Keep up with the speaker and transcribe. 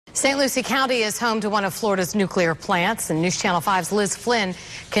St. Lucie County is home to one of Florida's nuclear plants, and News Channel 5's Liz Flynn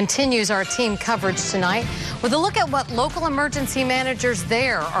continues our team coverage tonight with a look at what local emergency managers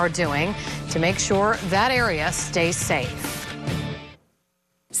there are doing to make sure that area stays safe.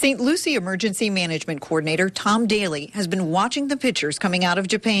 St. Lucie Emergency Management Coordinator Tom Daly has been watching the pictures coming out of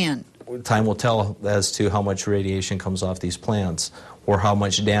Japan. Time will tell as to how much radiation comes off these plants or how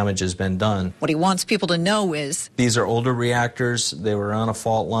much damage has been done. What he wants people to know is these are older reactors. They were on a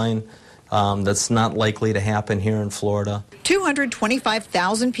fault line. That's not likely to happen here in Florida.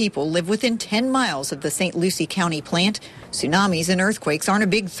 225,000 people live within 10 miles of the St. Lucie County plant. Tsunamis and earthquakes aren't a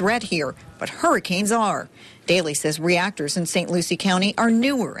big threat here, but hurricanes are. Daly says reactors in St. Lucie County are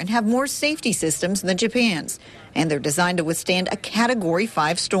newer and have more safety systems than Japan's, and they're designed to withstand a Category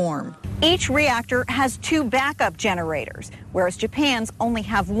 5 storm. Each reactor has 2 backup generators, whereas Japan's only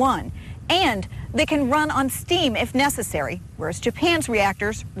have 1. And they can run on steam if necessary, whereas Japan's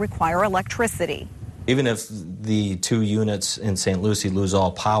reactors require electricity. Even if the 2 units in St. Lucie lose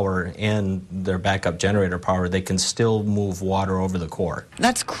all power and their backup generator power, they can still move water over the core.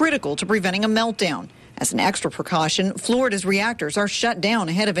 That's critical to preventing a meltdown. As an extra precaution, Florida's reactors are shut down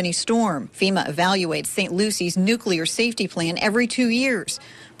ahead of any storm. FEMA evaluates St. Lucie's nuclear safety plan every 2 years,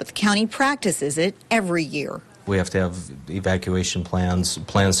 but the county practices it every year. We have to have evacuation plans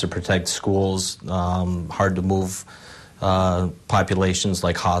to protect schools, hard to move populations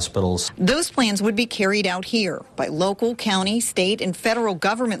like hospitals. Those plans would be carried out here by local, county, state, and federal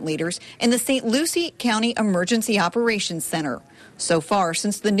government leaders in the St. Lucie County Emergency Operations Center. So far,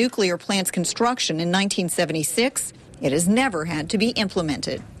 since the nuclear plant's construction in 1976, it has never had to be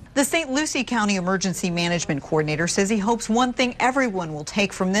implemented. The St. Lucie County Emergency Management Coordinator says he hopes one thing everyone will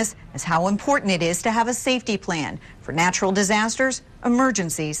take from this is how important it is to have a safety plan for natural disasters,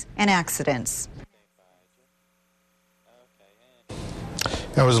 emergencies, and accidents.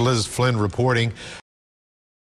 That was Liz Flynn reporting.